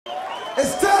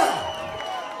It's time.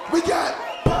 We got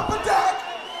Papa Doc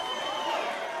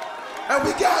and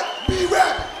we got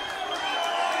B-Rabbit.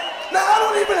 Now I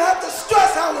don't even have to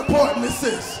stress how important this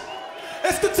is.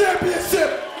 It's the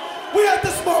championship. We at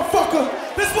this motherfucker.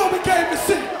 This is what we came to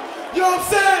see. You know what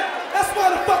I'm saying? That's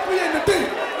why the fuck we in the deep.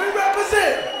 We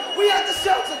represent. We at the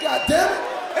shelter, goddammit.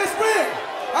 It's real.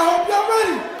 I hope y'all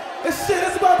ready. This shit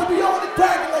is about to be on and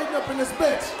crackolating up in this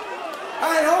bitch.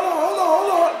 All right, hold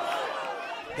on.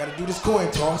 Gotta do this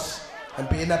coin toss. And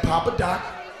being that Papa Doc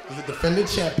is the defending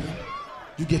champion,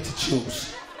 you get to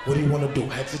choose. What do you want to do?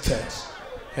 Heads or tails?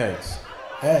 Heads.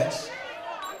 Heads.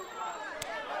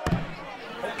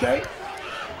 Okay.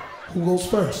 Who goes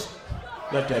first?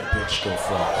 Let that bitch go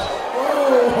first.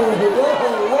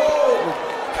 Whoa.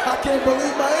 I can't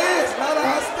believe my ears. A lot of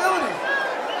hostility.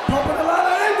 Pumping a lot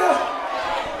of anger.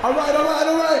 All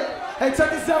right. Hey, check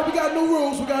this out. We got new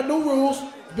rules.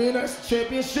 Being a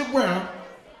championship round,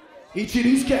 each of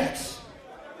these cats,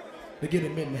 they get a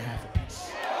minute and a half apiece.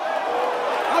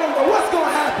 I don't know what's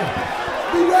gonna happen.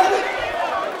 Be ready?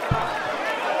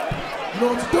 You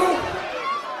know what to do?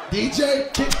 DJ,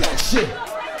 kick that shit.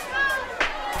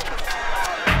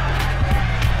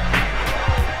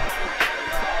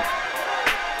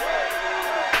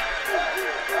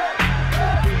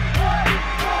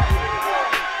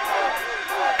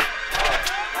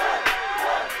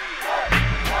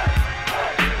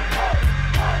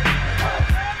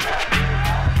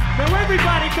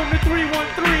 Everybody from the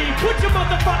 313, put your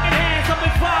motherfucking hands up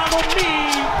and follow me.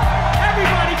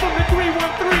 Everybody from the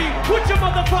 313, put your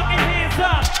motherfucking hands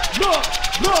up.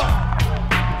 Look.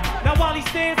 Now while he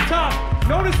stands tough,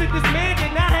 notice that this man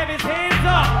did not have his hands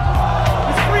up.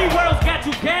 This free world's got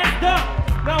you gassed up.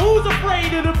 Now who's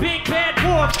afraid of the big bad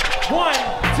wolf? 1,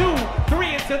 2,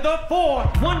 3 into the 4.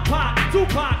 1 pop, 2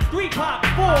 pop, 3 pop,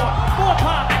 4. 4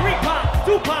 pop, 3 pop,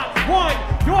 2 pop, 1.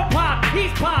 Your pop,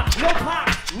 he's pop, no pop,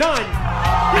 none.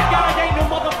 This guy ain't no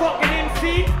motherfucking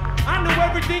MC. I know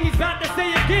everything he's about to say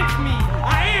against me.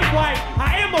 I am white,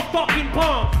 I am a fucking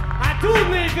bum. I do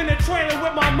live in a trailer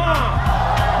with my mom.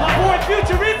 My boy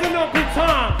Future is an Uncle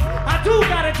Tom. I do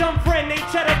got a dumb friend named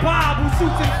Cheddar Bob who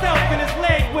shoots himself in his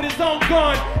leg with his own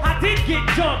gun. I did get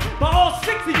jumped by all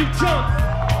 6 of you chumps.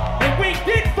 And Wink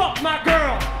did fuck my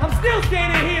girl. I'm still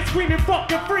standing here screaming fuck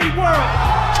the free world.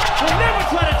 Don't never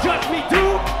try to judge me,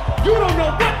 dude. You don't know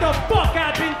what the fuck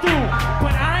I've been through.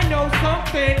 But I know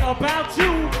something about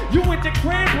you. You went to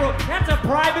Cranbrook, that's a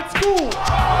private school.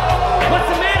 What's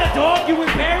the matter, dog? You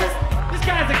embarrassed? This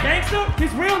guy's a gangster?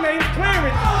 His real name's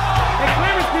Clarence. And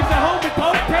Clarence lives at home with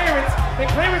both parents. And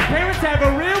Clarence's parents have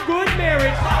a real good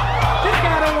marriage. This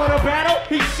guy don't want to battle,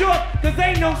 he's shook. Cause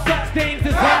ain't no such things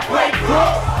as halfway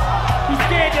crooks. He's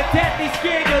scared to death, he's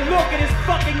scared to look at his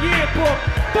fucking yearbook.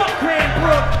 Fuck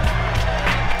Cranbrook.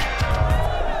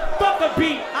 Fuck a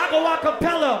beat, I go a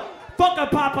cappella. Fuck a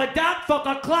Papa Doc, fuck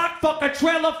a clock, fuck a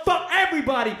trailer, fuck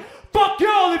everybody. Fuck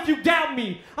y'all if you doubt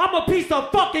me. I'm a piece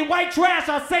of fucking white trash,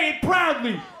 I say it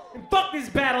proudly. And fuck this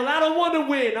battle, I don't want to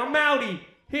win, I'm outie.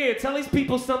 Here, tell these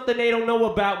people something they don't know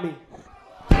about me.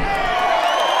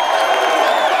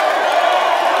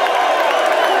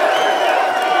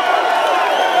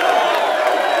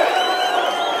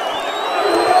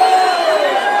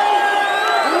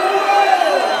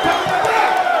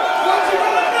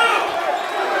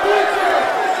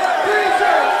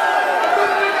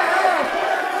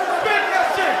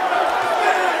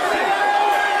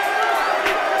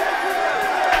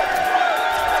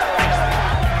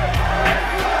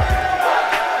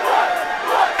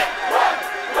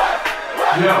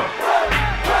 Yo.